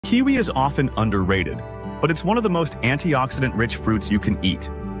Kiwi is often underrated, but it's one of the most antioxidant-rich fruits you can eat.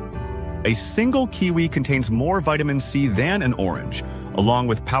 A single kiwi contains more vitamin C than an orange, along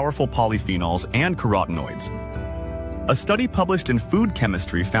with powerful polyphenols and carotenoids. A study published in Food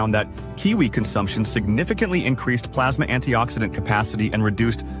Chemistry found that kiwi consumption significantly increased plasma antioxidant capacity and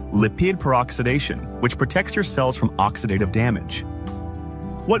reduced lipid peroxidation, which protects your cells from oxidative damage.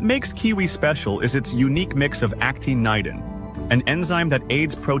 What makes kiwi special is its unique mix of actinidain, an enzyme that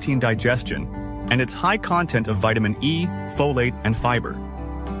aids protein digestion, and its high content of vitamin E, folate, and fiber.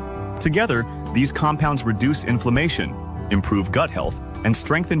 Together, these compounds reduce inflammation, improve gut health, and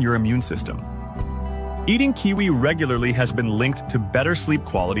strengthen your immune system. Eating kiwi regularly has been linked to better sleep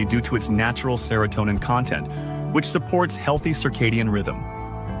quality due to its natural serotonin content, which supports healthy circadian rhythm.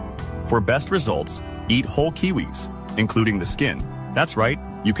 For best results, eat whole kiwis, including the skin. That's right,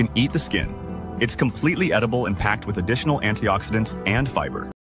 you can eat the skin. It's completely edible and packed with additional antioxidants and fiber.